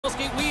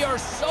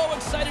so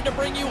excited to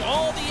bring you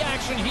all the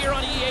action here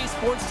on EA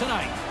Sports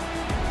tonight.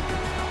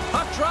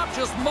 Puck drop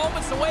just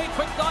moments away.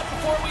 Quick thought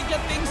before we get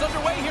things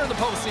underway here in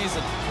the postseason.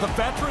 The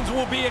veterans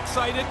will be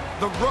excited.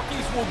 The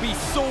rookies will be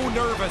so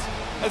nervous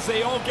as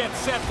they all get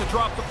set to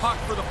drop the puck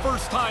for the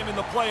first time in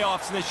the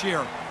playoffs this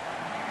year.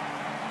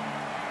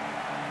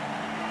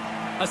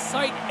 A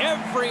sight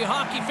every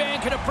hockey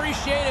fan can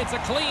appreciate. It's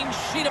a clean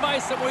sheet of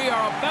ice, and we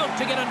are about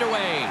to get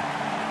underway.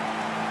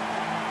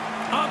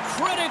 A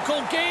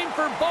critical game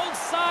for both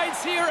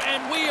sides here,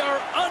 and we are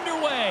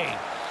underway.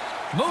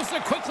 Moves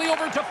it quickly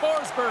over to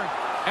Forsberg,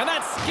 and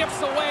that skips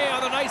away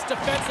on a nice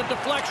defensive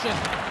deflection.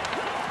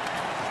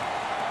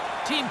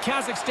 Team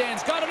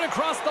Kazakhstan's got it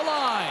across the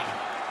line.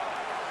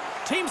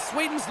 Team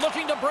Sweden's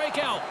looking to break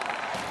out.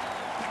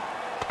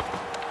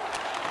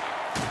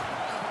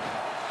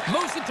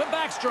 Moves it to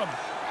Backstrom.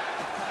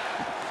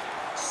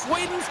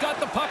 Sweden's got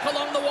the puck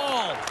along the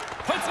wall.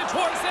 Puts it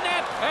towards the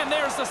net, and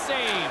there's the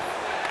save.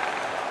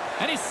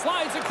 And he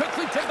slides it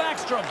quickly to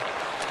Backstrom.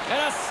 And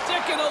a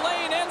stick in the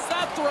lane ends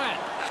that threat.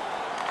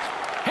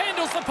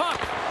 Handles the puck.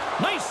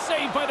 Nice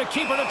save by the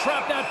keeper to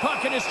trap that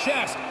puck in his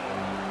chest.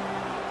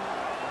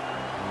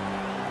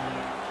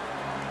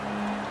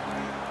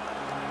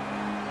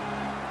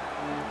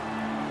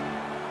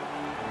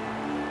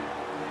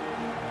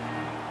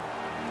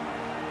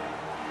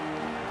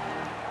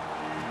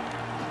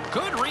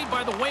 Good read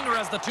by the winger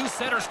as the two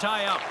centers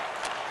tie up.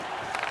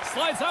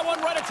 Slides that one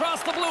right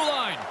across the blue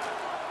line.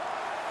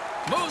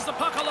 Moves the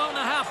puck along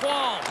the half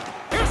wall.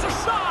 Here's a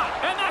shot,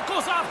 and that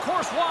goes off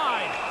course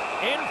wide.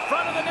 In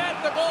front of the net,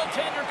 the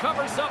goaltender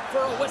covers up for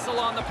a whistle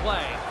on the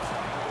play.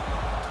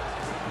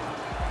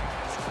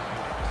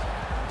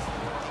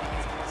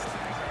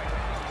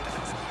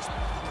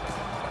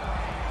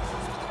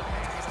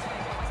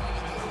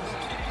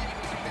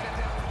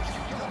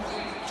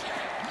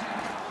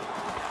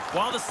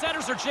 While the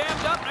centers are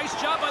jammed up, nice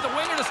job by the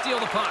winger to steal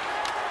the puck.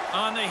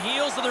 On the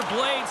heels of their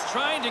blades,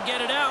 trying to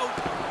get it out.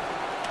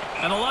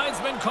 And the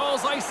linesman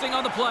calls icing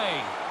on the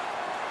play.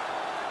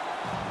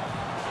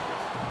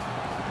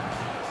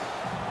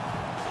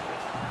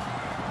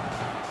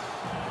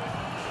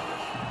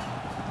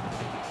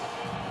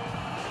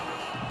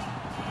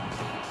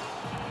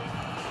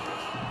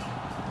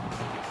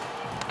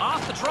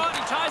 Off the trot,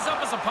 he ties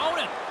up his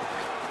opponent.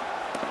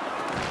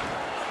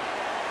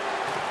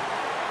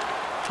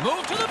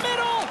 Move to the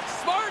middle.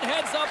 Smart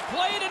heads up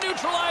play to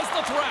neutralize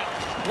the threat.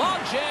 Long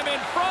jam in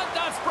front.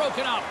 That's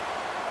broken up.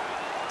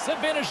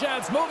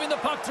 Zibanejad's moving the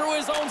puck through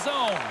his own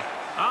zone.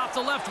 Off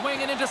the left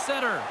wing and into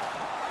center.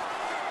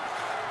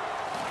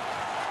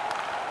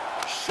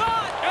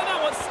 Shot! And that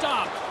one's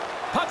stopped.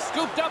 Puck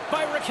scooped up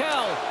by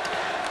Raquel.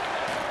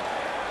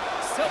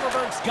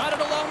 Silverberg's got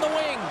it along the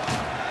wing.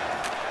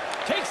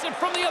 Takes it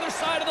from the other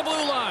side of the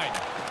blue line.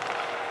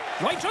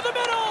 Right to the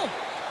middle.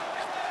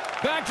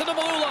 Back to the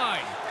blue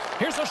line.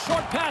 Here's a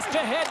short pass to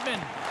Hedman.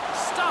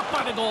 Stopped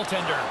by the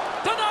goaltender.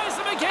 Denies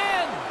him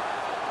again.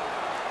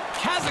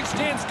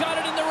 Kazakhstan's got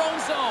it in their own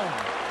zone.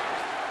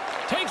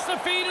 Takes the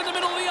feed in the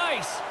middle of the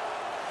ice.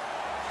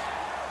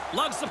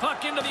 Lugs the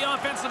puck into the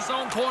offensive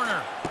zone corner.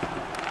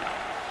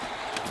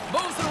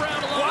 Moves it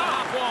around along the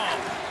half wall.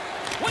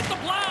 With the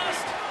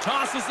blast.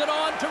 Tosses it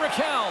on to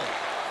Raquel.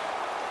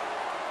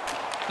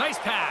 Nice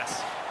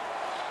pass.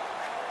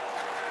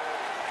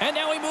 And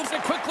now he moves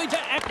it quickly to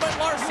Ekman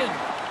Larsson.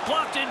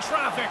 Blocked in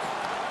traffic.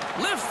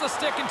 Lifts the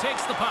stick and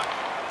takes the puck.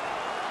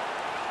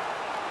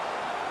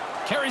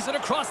 Carries it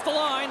across the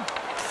line.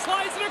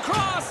 Slides it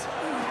across.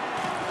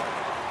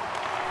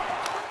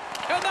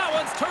 And that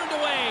one's turned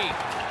away.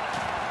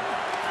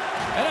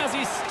 And as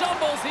he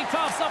stumbles, he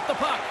coughs up the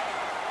puck.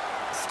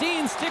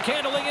 Steen stick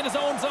handling in his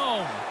own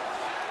zone.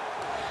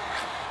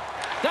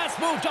 That's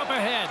moved up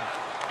ahead.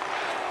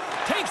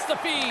 Takes the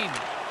feed.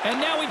 And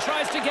now he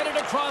tries to get it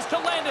across to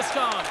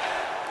Landeskog.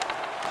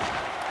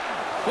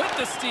 With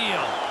the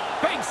steal.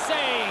 Big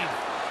save.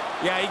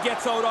 Yeah, he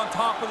gets out on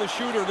top of the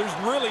shooter. There's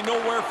really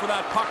nowhere for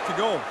that puck to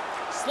go.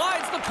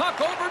 Slides the puck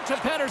over to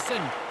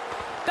Pettersson.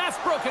 That's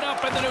broken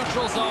up in the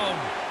neutral zone.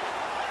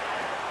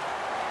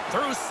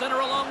 Through center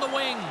along the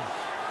wing.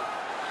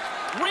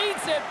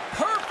 Reads it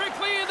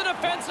perfectly in the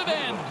defensive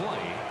end.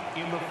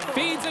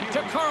 Feeds it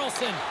to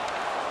Carlson.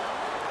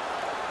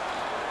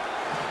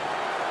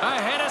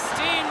 Ahead of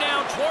steam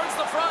now towards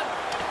the front.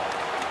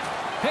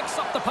 Picks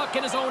up the puck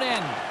in his own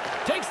end.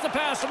 Takes the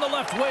pass from the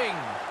left wing.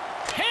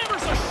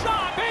 Hammers a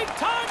shot.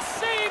 Big-time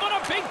save on a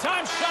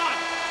big-time shot.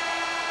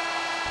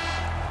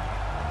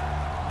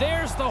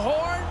 There's the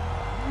horn.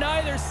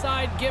 Neither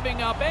side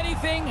giving up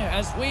anything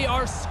as we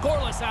are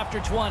scoreless after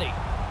 20.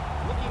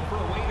 Looking for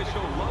a way to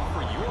show love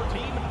for your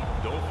team?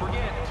 Don't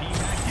forget, Team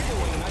Hack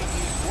Giveaway Night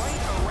is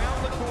right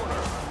around the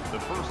corner. The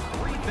first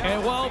 3,000...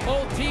 And while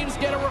both teams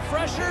get a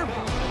refresher,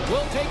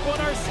 we'll take one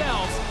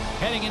ourselves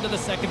heading into the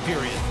second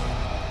period.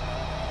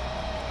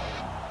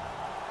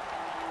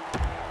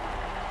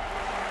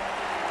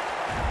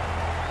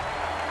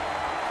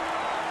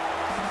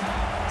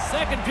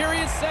 Second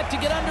period set to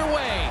get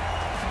underway.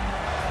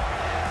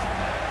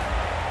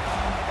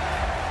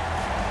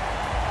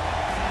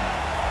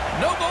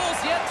 No goals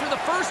yet through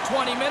the first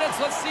 20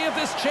 minutes. Let's see if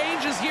this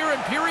changes here in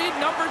period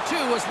number 2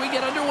 as we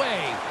get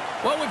underway.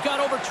 Well, we've got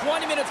over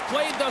 20 minutes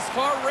played thus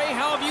far. Ray,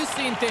 how have you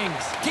seen things?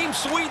 Team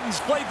Sweden's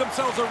played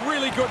themselves a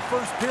really good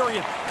first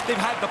period. They've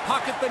had the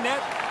puck at the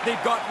net.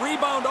 They've got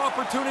rebound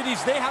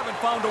opportunities. They haven't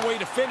found a way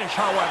to finish,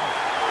 however.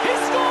 He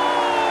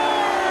scores!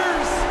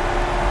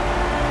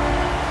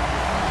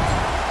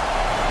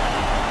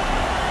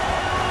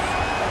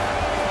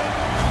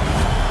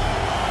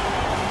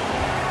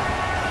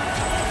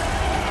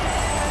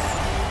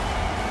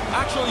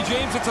 Actually,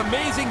 James, it's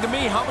amazing to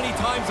me how many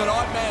times an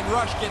odd man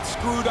rush gets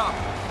screwed up.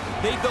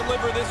 They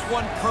deliver this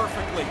one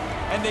perfectly,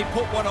 and they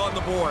put one on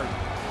the board.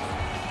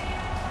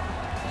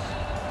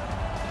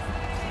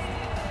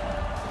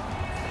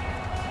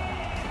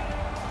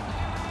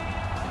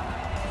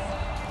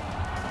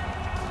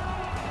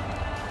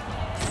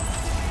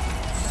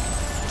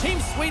 Team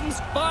Sweden's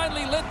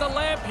finally lit the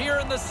lamp here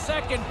in the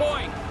second.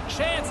 Boy,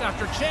 chance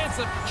after chance,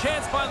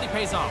 chance finally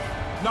pays off.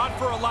 Not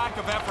for a lack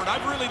of effort.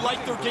 I've really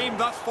liked their game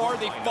thus far.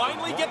 They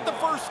finally get the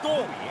first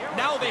goal.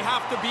 Now they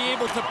have to be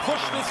able to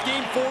push this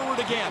game forward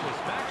again.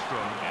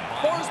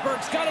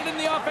 Forsberg's got it in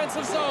the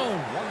offensive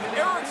zone.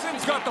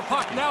 Eriksson's got the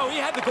puck now.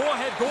 He had the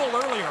go-ahead goal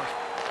earlier.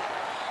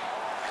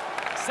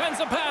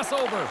 Sends a pass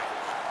over.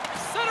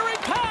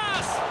 Centering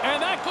pass! And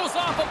that goes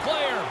off a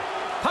player.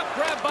 Puck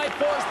grabbed by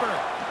Forsberg.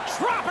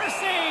 Dropper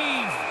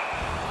save!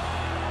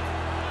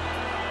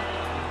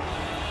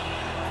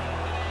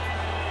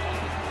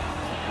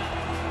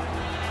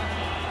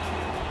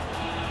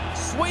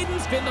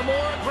 Sweden's been the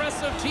more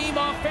aggressive team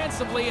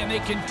offensively, and they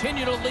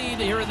continue to lead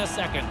here in the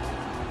second.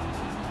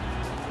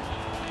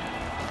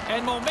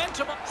 And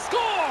momentum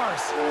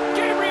scores!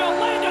 Gabriel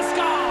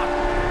Landeskog!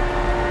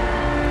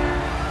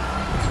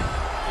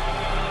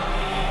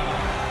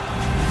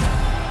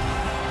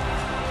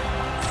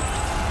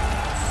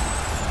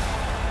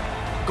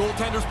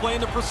 Goaltender's playing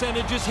the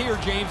percentages here,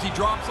 James. He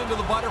drops into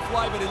the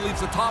butterfly, but he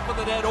leaves the top of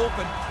the net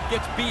open.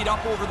 Gets beat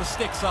up over the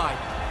stick side.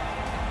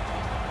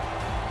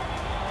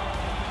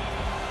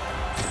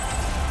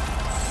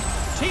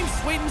 Team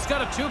Sweden's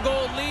got a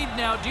 2-goal lead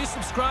now. Do you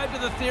subscribe to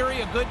the theory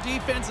a good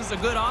defense is a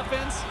good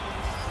offense?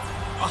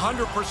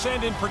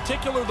 100%, in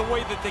particular the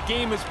way that the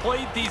game is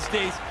played these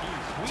days.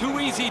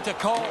 Too easy to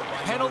call.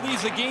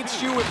 Penalties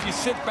against you if you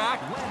sit back.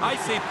 I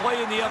say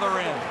play in the other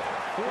end.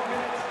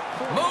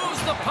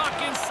 Moves the puck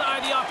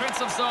inside the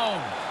offensive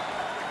zone.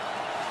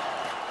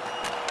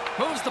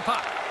 Moves the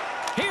puck.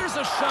 Here's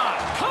a shot.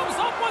 Comes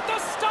up with the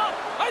stop.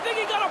 I think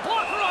he got a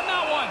blocker on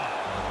that one.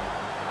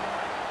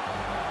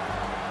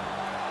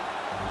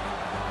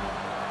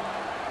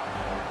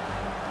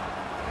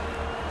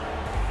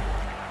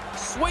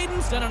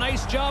 Sweden's done a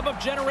nice job of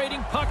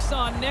generating pucks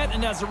on net,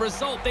 and as a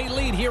result, they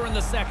lead here in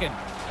the second.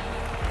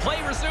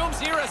 Play resumes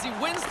here as he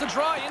wins the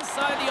draw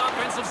inside the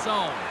offensive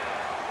zone.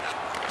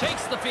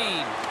 Takes the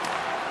feed.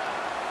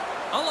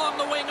 Along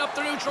the wing up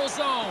the neutral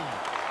zone.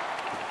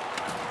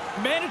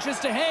 Manages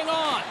to hang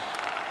on.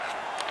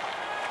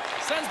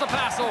 Sends the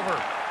pass over.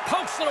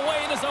 Pokes it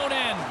away in his own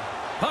end.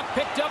 Puck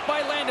picked up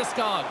by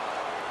Landeskog.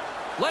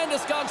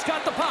 Landeskog's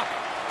got the puck.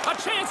 A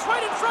chance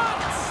right in front.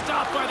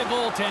 Stopped by the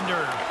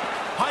goaltender.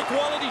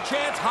 High-quality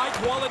chance,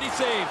 high-quality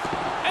save.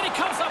 And he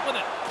comes up with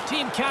it.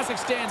 Team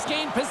Kazakhstan's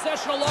gained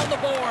possession along the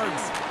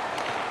boards.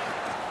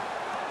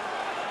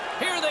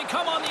 Here they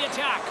come on the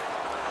attack.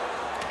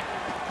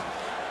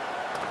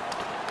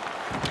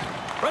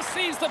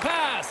 Receives the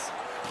pass.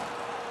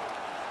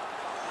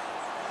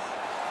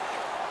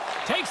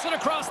 Takes it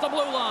across the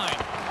blue line.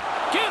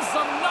 Gives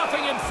them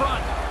nothing in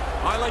front.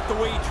 I like the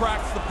way he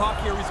tracks the puck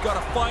here. He's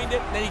got to find it,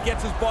 and then he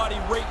gets his body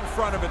right in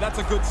front of it. That's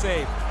a good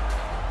save.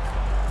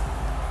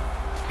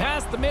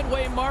 Past the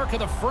midway mark of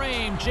the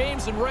frame,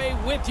 James and Ray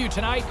with you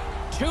tonight.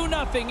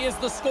 2-0 is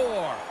the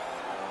score.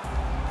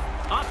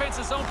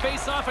 Offensive zone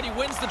face-off, and he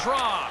wins the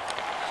draw.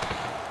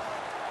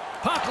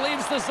 Puck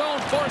leaves the zone,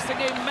 forcing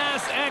a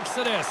mass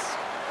exodus.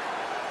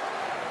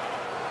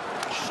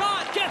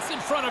 Shot gets in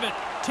front of it.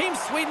 Team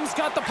Sweden's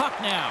got the puck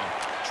now.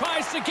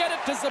 Tries to get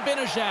it to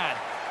Zabinajad.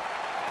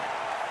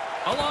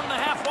 Along the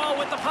half wall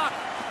with the puck.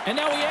 And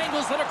now he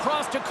angles it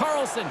across to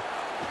Carlson.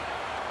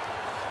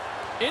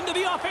 Into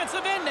the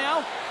offensive end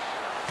now.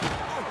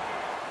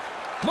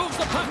 Moves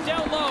the puck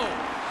down low.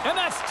 And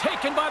that's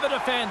taken by the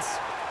defense.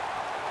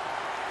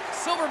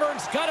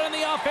 Silverberg's got it on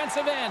the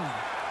offensive end.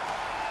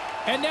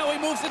 And now he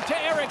moves it to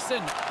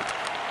Eriksson.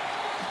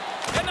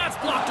 And that's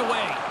blocked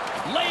away.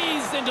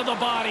 Lays into the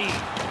body.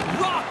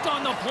 Rocked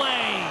on the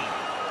play.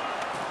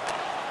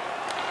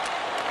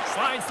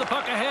 Slides the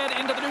puck ahead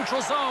into the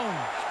neutral zone.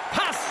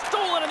 Pass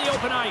stolen in the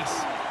open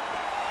ice.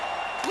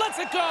 Lets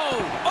it go.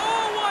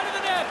 Oh, wide of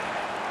the net.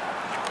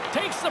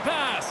 Takes the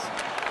pass.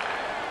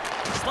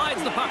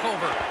 Slides the puck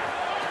over.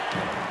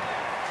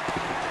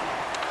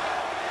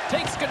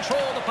 Takes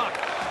control of the puck.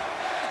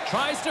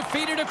 Tries to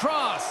feed it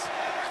across.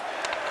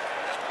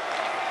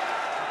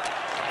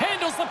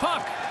 Handles the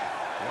puck.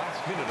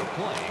 Last minute of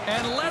play.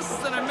 And less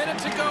than a minute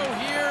to go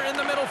here in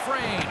the middle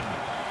frame.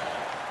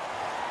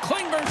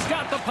 Klingberg's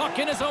got the puck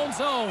in his own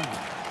zone.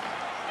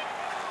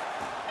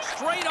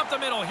 straight up the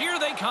middle. Here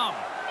they come.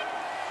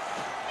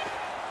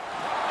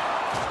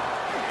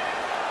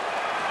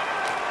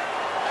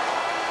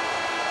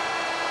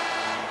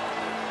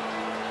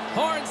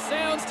 Horn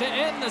sounds to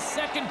end the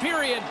second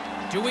period.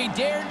 Do we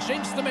dare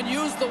jinx them and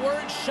use the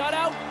word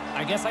shutout?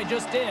 I guess I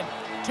just did.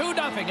 2-0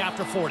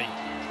 after 40.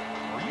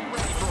 Are you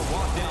ready for a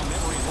walk down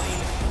memory lane?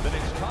 Then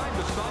it's time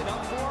to sign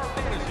up for our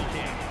fantasy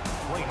camp.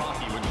 Play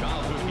hockey with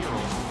childhood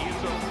heroes.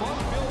 It's a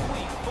fun-filled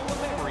week full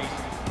of memories.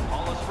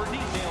 Call us for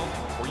details,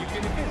 or you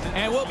can visit...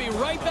 And we'll be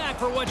right back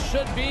for what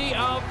should be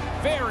a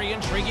very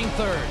intriguing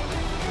third.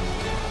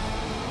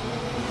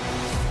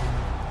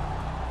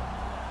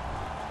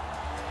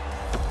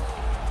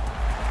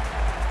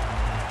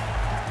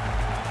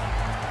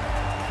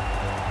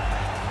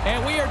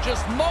 And we are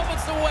just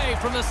moments away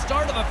from the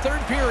start of the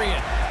third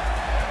period.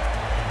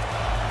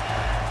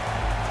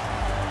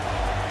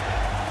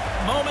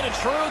 Moment of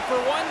truth for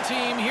one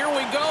team. Here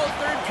we go.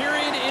 Third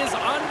period is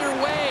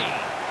underway.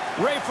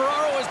 Ray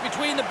Ferraro is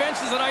between the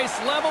benches at ice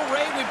level.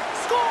 Ray, we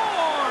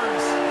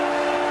scores!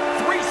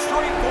 3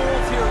 straight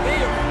goals here. They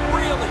have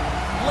really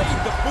laid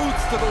the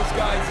boots to those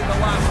guys in the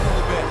last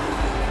little bit.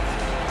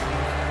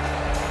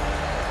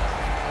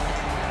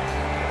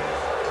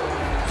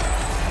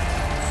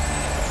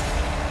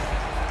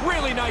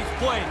 Really nice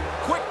play.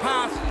 Quick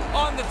pass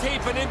on the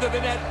tape and into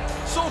the net.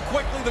 So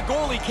quickly the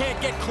goalie can't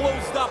get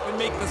closed up and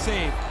make the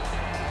save.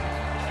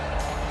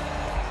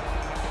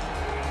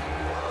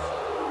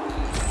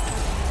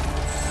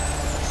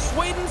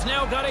 Sweden's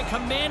now got a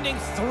commanding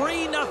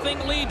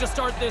 3-0 lead to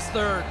start this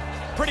third.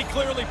 Pretty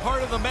clearly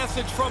part of the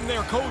message from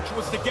their coach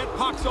was to get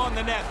pucks on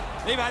the net.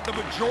 They've had the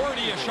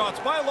majority of shots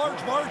by a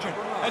large margin,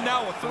 and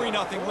now a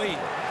 3-0 lead.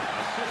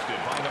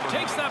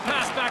 Takes that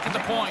pass back at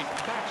the point.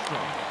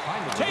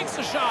 Takes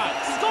a shot.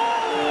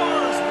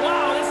 Scores!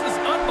 Wow, this is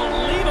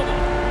unbelievable.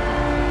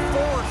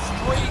 4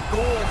 straight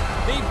goals.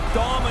 They've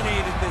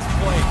dominated this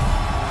play.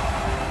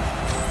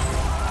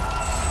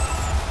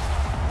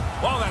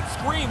 Wow, that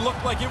screen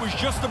looked like it was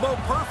just about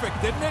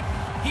perfect, didn't it?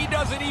 He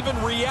doesn't even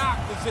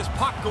react as this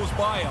puck goes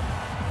by him.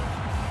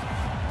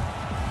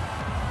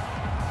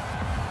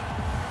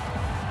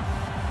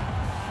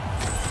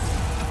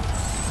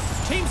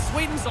 Team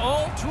Sweden's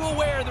all too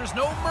aware there's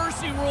no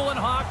mercy rule in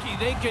hockey.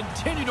 They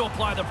continue to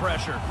apply the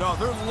pressure. No,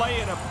 they're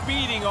laying a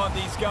beating on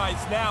these guys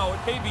now.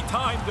 It may be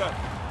time to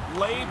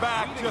lay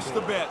back just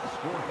a bit.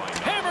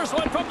 Hammers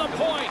one from the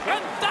point,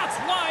 and that's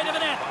wide of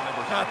the net.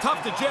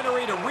 Tough to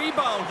generate a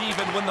rebound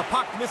even when the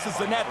puck misses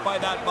the net by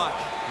that much.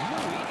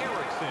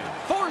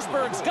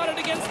 Forsberg's got it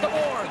against the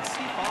boards.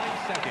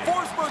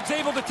 Forsberg's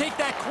able to take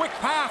that quick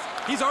pass.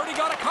 He's already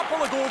got a couple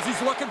of goals.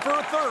 He's looking for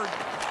a third.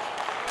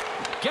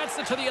 Gets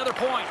it to the other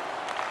point.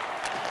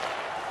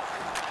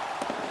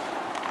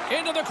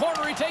 Into the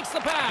corner, he takes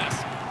the pass.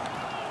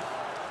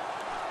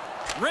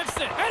 Rips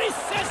it, and he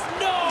says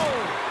no!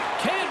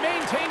 Can't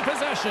maintain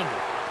possession.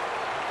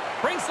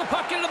 Brings the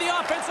puck into the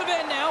offensive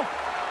end now.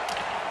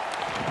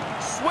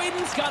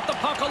 Sweden's got the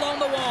puck along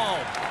the wall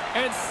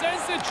and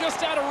sends it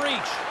just out of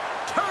reach.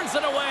 Turns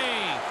it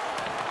away.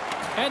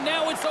 And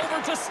now it's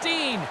over to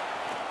Steen.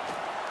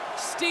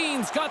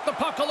 Steen's got the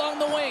puck along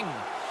the wing.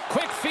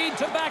 Quick feed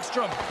to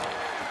Backstrom.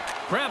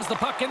 Grabs the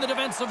puck in the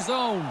defensive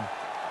zone.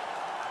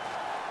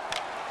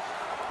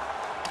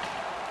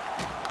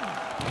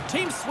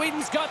 Team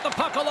Sweden's got the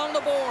puck along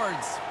the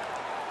boards.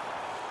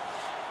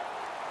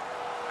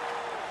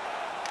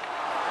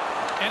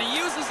 And he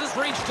uses his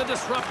reach to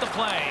disrupt the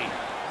play.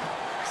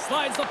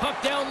 Slides the puck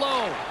down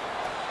low.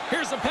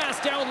 Here's a pass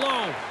down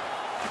low.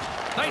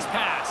 Nice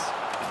pass.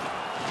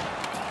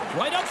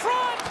 Right up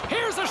front.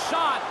 Here's a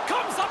shot.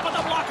 Comes up with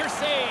a blocker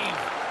save.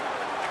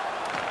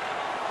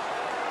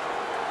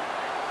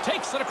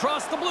 Takes it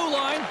across the blue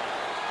line.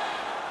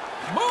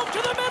 Move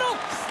to the middle.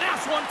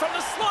 Snaps one from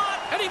the slot.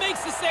 And he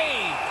makes the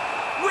save.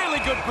 Really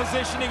good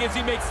positioning as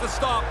he makes the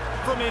stop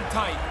from in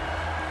tight.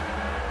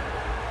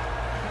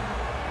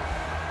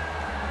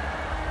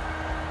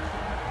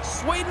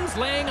 Sweden's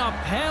laying a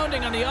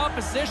pounding on the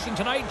opposition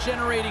tonight,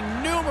 generating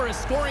numerous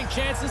scoring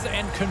chances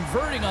and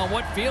converting on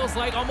what feels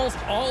like almost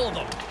all of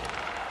them.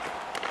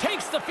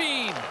 Takes the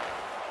feed.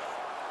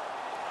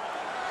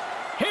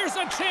 Here's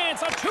a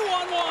chance, a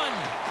 2-on-1.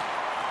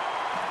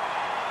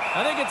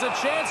 I think it's a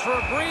chance for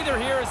a breather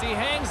here as he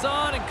hangs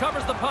on and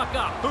covers the puck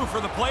up. Who,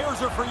 for the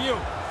players or for you?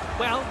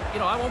 Well, you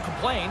know, I won't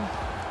complain.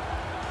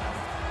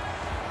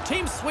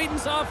 Team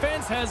Sweden's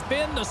offense has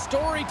been the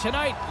story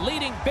tonight,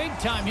 leading big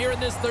time here in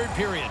this third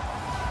period.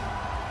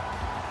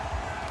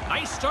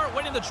 Nice start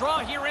winning the draw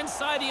here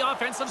inside the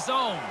offensive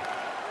zone.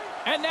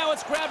 And now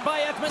it's grabbed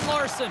by Ekman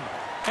Larsson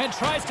and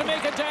tries to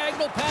make a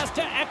diagonal pass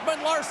to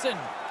Ekman Larsson.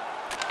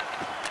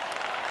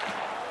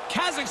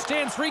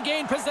 Kazakhstan's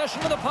regained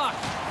possession of the puck.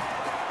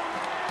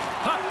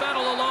 Puck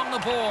battle along the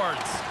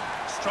boards.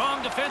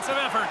 Strong defensive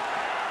effort.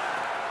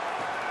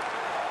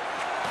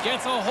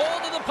 Gets a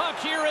hold of the puck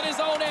here at his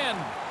own end.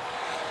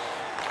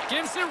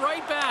 Gives it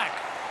right back.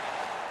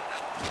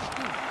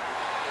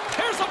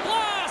 Here's a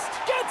blast.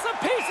 Gets a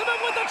piece of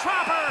it with the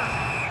trapper.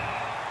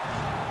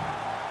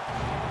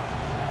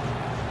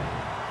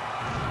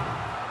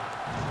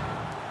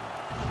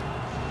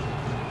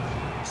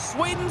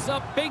 Sweden's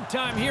up big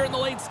time here in the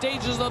late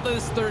stages of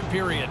this third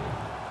period.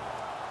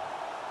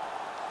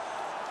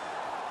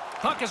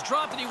 Puck is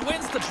dropped and he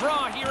wins the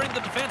draw here in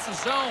the defensive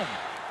zone.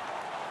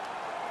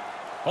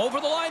 Over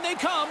the line they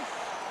come.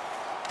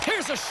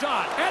 Here's a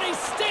shot, and he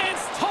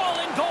stands tall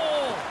in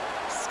goal.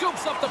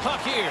 Scoops up the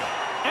puck here,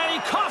 and he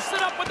coughs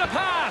it up with the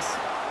pass.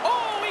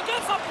 Oh, he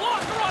gets a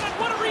blocker on it.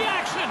 What a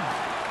reaction.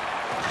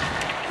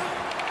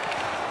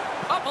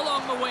 Up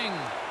along the wing.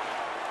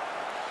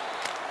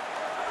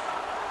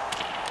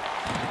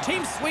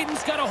 Team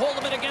Sweden's got a hold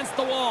of it against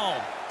the wall.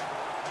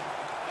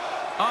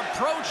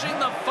 Approaching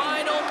the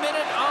final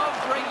minute of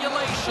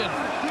regulation.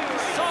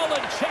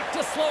 Solid check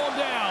to slow him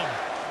down.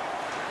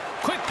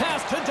 Quick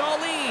pass to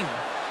Dahlin.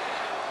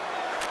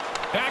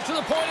 Back to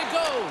the point it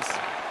goes.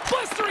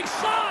 Blistering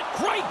shot.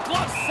 Great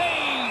glove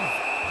save.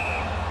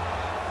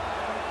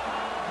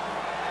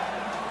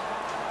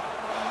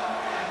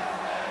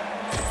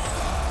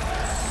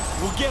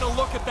 We'll get a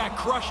look at that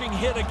crushing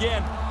hit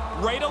again.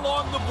 Right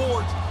along the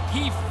boards.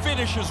 He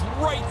finishes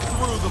right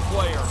through the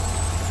player.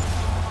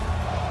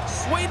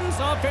 Sweden's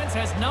offense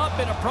has not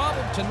been a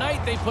problem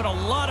tonight. They put a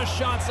lot of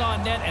shots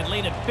on net and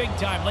laid it big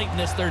time late in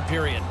this third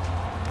period.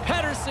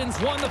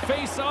 Pettersson's won the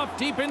face-off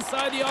deep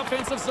inside the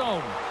offensive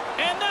zone.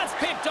 And that's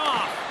picked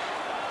off.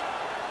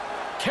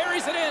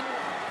 Carries it in.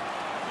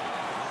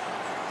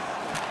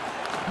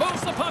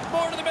 Moves the puck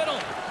more to the middle.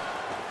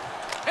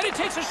 And he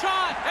takes a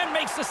shot and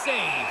makes the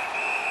save.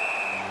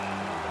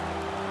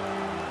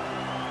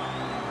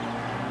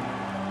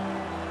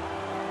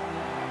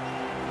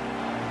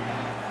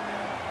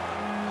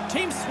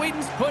 Team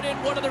Sweden's put in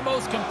one of their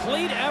most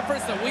complete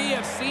efforts that we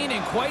have seen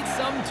in quite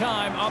some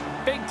time, up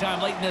big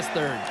time late in this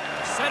third.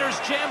 Center's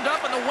jammed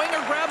up and the winger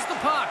grabs the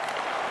puck.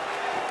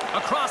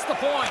 Across the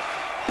point.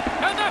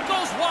 And that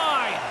goes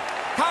wide.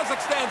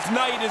 Kazakhstan's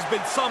night has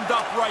been summed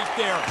up right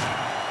there.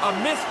 A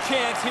missed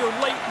chance here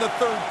late in the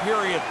third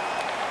period.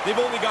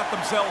 They've only got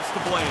themselves to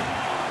blame.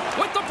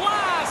 With the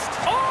blast.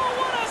 Oh,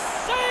 what a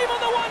save on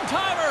the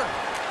one-timer.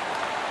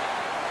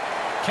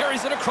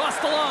 Carries it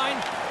across the line.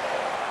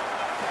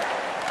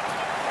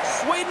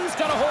 Sweden's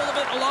got a hold of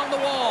it along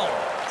the wall.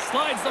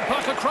 Slides the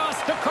puck across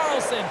to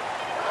Carlson.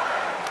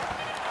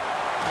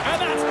 And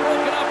that's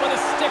broken up with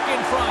a stick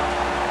in front.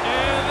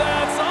 And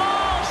that's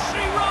all she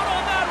wrote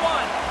on that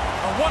one.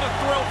 And what a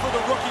thrill for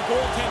the rookie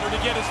goaltender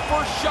to get his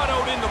first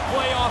shutout in the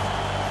playoff.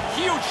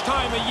 Huge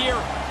time of year.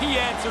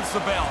 He answers the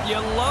bell. You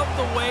love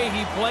the way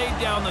he played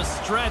down the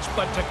stretch,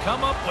 but to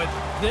come up with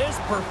this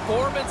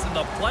performance in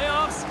the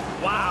playoffs,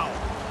 wow.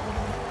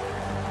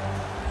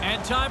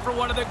 And time for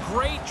one of the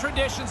great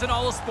traditions in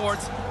all of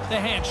sports, the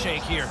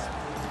handshake here.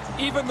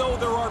 Even though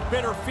there are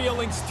bitter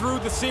feelings through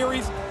the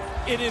series,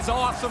 it is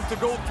awesome to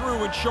go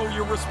through and show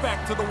your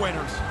respect to the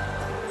winners.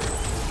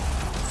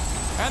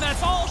 And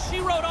that's all she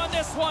wrote on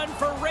this one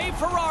for Ray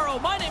Ferraro.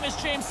 My name is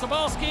James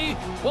Cebulski.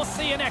 We'll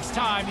see you next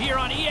time here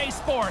on EA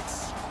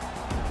Sports.